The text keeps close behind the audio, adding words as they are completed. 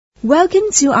Welcome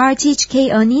to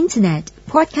RTHK on Internet,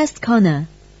 Podcast Corner.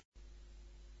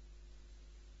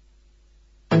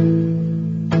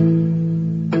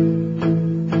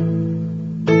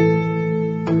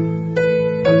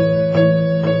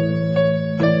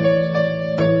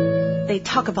 They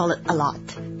talk about it a lot.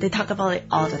 They talk about it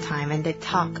all the time, and they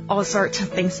talk all sorts of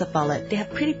things about it. They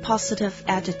have pretty positive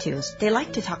attitudes. They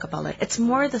like to talk about it. It's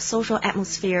more the social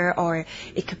atmosphere, or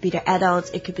it could be the adults,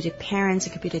 it could be the parents,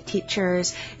 it could be the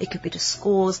teachers, it could be the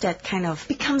schools that kind of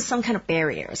become some kind of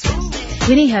barriers.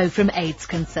 Winnie Ho from AIDS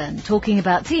Concern, talking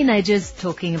about teenagers,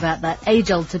 talking about that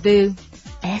age-old taboo,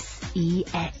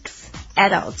 sex.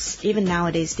 Adults, even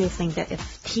nowadays, still think that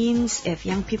if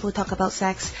young people talk about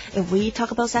sex, if we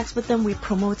talk about sex with them, we're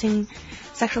promoting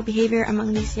sexual behavior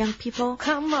among these young people.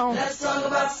 Come on. Let's talk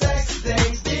about sex,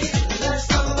 baby. Let's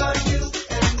talk about you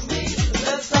and me.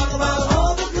 Let's talk about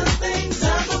all the good things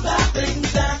and the bad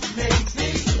things that make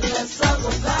me. Let's talk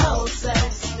about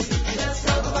sex. Let's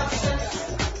talk about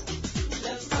sex.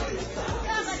 Let's talk about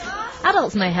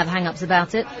Adults may have hang-ups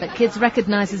about it, but kids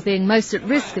recognised as being most at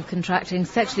risk of contracting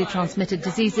sexually transmitted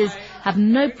diseases have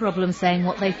no problem saying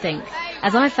what they think,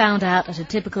 as I found out at a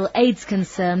typical AIDS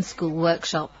Concern school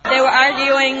workshop. They were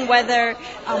arguing whether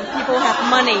people have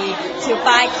money to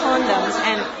buy condoms,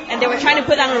 and they were trying to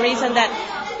put down a reason that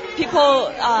people,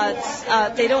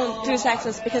 they don't do sex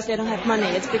is because they don't have money.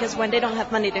 It's because when they don't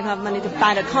have money, they don't have money to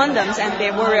buy the condoms, and they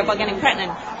worry about getting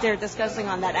pregnant. They're discussing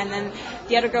on that. And then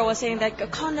the other girl was saying that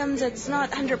condoms, it's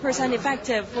not 100%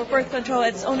 effective. For birth control,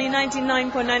 it's only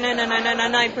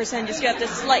 99.99999%. You still have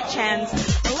this slight chance.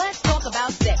 Let's talk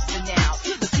about sex for now.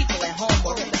 To the people at home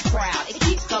or in the crowd, it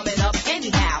keeps coming up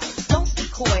anyhow. Don't be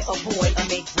coy, avoid, or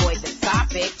make void the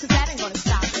topic, because that ain't gonna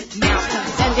stop it now.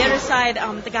 And the other side,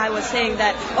 the guy was saying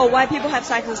that, why people have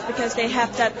sex is because they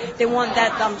want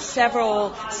that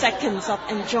several seconds of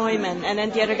enjoyment. And then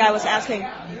the other guy was asking,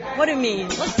 what do you mean?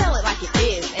 Let's tell it like it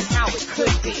is and how it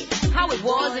could be, how it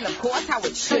was and of course how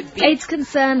it should be. AIDS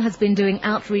Concern has been doing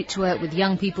outreach work with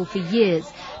young people for years,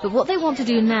 but what they want to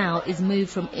do now is move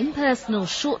from impersonal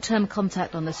short-term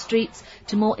contact on the streets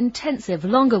to more intensive,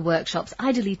 longer workshops,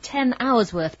 ideally 10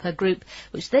 hours worth per group,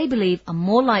 which they believe are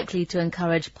more likely to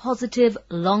encourage positive,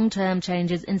 long-term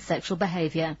changes in sexual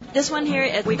behaviour. This one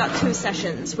here, we got 2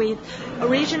 sessions.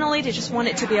 Originally, they just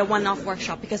wanted to be a one-off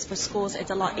workshop because for schools, it's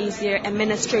a lot easier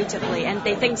administratively, and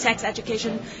they think sex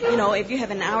education, if you have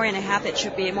an hour and a half, it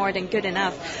should be more than good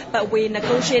enough. But we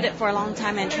negotiated for a long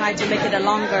time and tried to make it a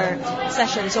longer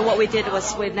session. So what we did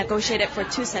was we negotiated for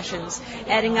 2 sessions,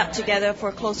 adding up together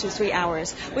for close to 3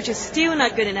 hours, which is still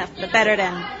not good enough, but better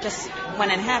than just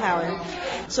 1.5 hours.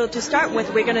 So to start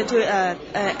with, we're going to do an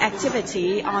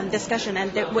activity on discussion,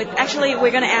 and we're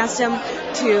going to ask them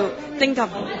to think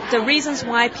of the reasons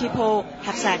why people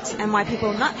have sex and why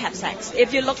people not have sex.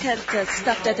 If you look at the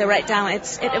stuff that they write down,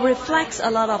 it reflects a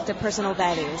lot of the personal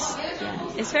values.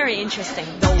 Yeah, it's very interesting.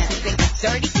 Those who think it's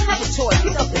dirty have a choice.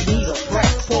 Pick up the needle,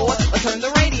 press pause, or turn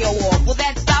the radio off. Will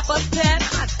that stop us, Ted?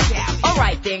 All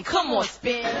right then, come on,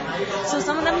 spin. So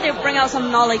some of them, they bring out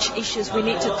some knowledge issues. We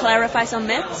need to clarify some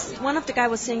myths. One of the guy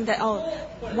was saying that,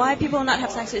 why people not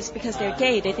have sex is because they're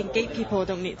gay. They think gay people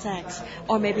don't need sex.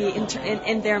 Or maybe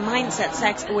in their mindset,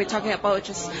 sex, we're talking about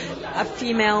just a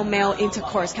female-male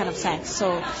intercourse kind of sex.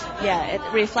 So, yeah, it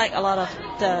reflects a lot of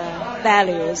the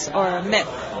values or myth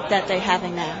that they're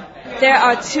having now. There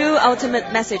are 2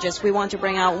 ultimate messages we want to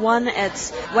bring out. One,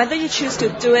 it's whether you choose to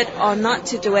do it or not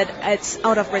to do it, it's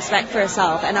out of respect for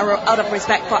yourself and out of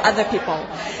respect for other people.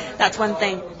 That's one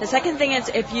thing. The second thing is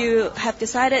if you have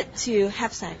decided to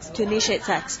have sex, to initiate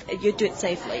sex, you do it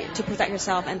safely to protect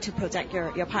yourself and to protect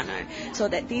your partner. So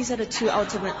that these are the 2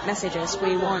 ultimate messages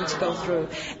we want to go through.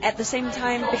 At the same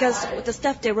time, because the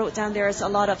stuff they wrote down, there is a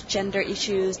lot of gender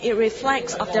issues. It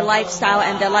reflects of their lifestyle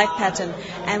and their life pattern,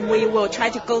 and we will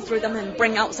try to go through them and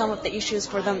bring out some of the issues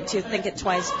for them to think it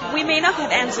twice. We may not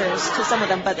have answers to some of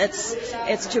them, but it's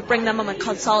to bring them up and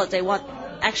consolidate what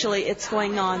actually it's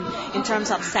going on in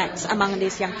terms of sex among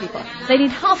these young people. They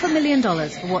need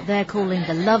 $500,000 for what they're calling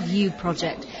the Love You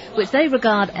project, which they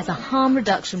regard as a harm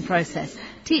reduction process,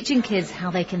 teaching kids how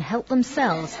they can help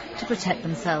themselves to protect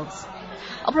themselves.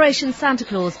 Operation Santa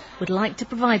Claus would like to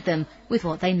provide them with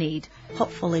what they need.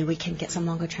 Hopefully we can get some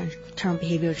longer-term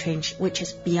behavioral change, which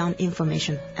is beyond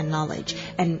information and knowledge,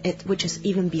 and which is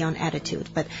even beyond attitude.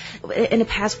 But in the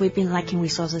past, we've been lacking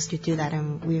resources to do that,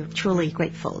 and we're truly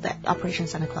grateful that Operation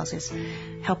Santa Claus is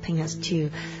helping us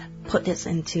to put this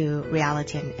into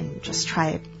reality and just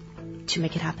try to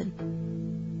make it happen.